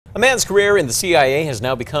A man's career in the CIA has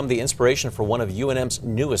now become the inspiration for one of UNM's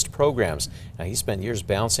newest programs. Now, he spent years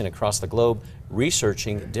bouncing across the globe,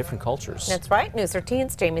 researching different cultures. That's right. News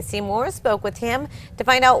 13's Jamie Seymour spoke with him to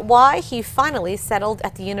find out why he finally settled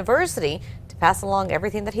at the university to pass along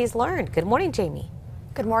everything that he's learned. Good morning, Jamie.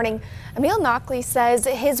 Good morning. Emil Knockley says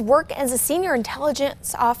his work as a senior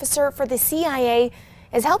intelligence officer for the CIA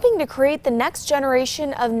is helping to create the next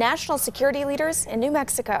generation of national security leaders in New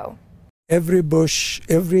Mexico. Every bush,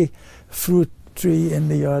 every fruit tree in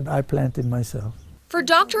the yard, I planted myself. For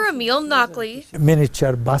Dr. Emil Knockley, A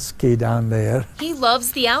miniature bosque down there. he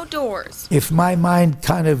loves the outdoors. If my mind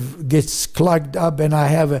kind of gets clogged up and I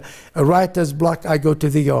have a writer's block, I go to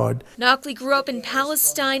the yard. Knockley grew up in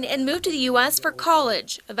Palestine and moved to the U.S. for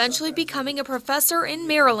college, eventually becoming a professor in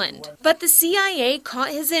Maryland. But the CIA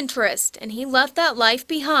caught his interest, and he left that life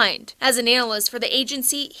behind. As an analyst for the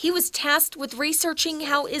agency, he was tasked with researching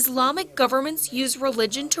how Islamic governments use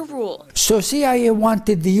religion to rule. So CIA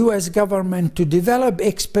wanted the U.S. government to develop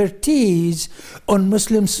expertise on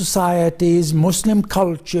Muslim societies, Muslim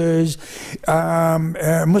cultures,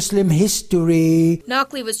 Muslim history.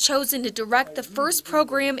 Knockley was chosen to direct the first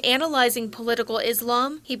program analyzing political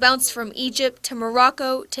Islam. He bounced from Egypt to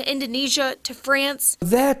Morocco to Indonesia to France.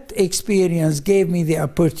 That experience gave me the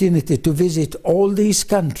opportunity to visit all these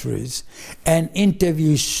countries and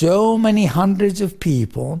interview so many hundreds of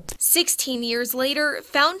people. 16 years later,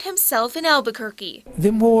 found himself in Albuquerque.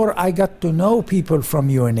 The more I got to know people from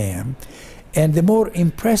UNM, and the more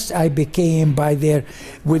impressed I became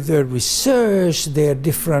with their research, their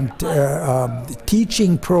different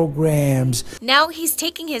teaching programs. Now he's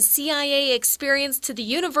taking his CIA experience to the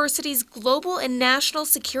university's Global and National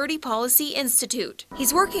Security Policy Institute.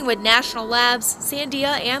 He's working with national labs,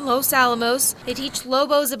 Sandia and Los Alamos. They teach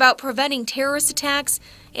Lobos about preventing terrorist attacks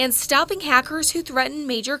and stopping hackers who threaten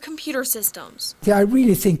major computer systems. I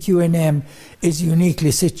really think UNM is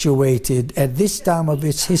uniquely situated at this time of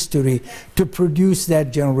its history to produce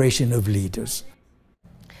that generation of leaders.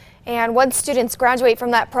 And once students graduate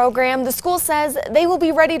from that program, the school says they will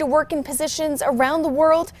be ready to work in positions around the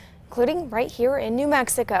world, including right here in New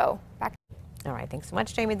Mexico. All right, thanks so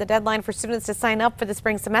much, Jamie. The deadline for students to sign up for the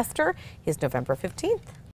spring semester is November 15th.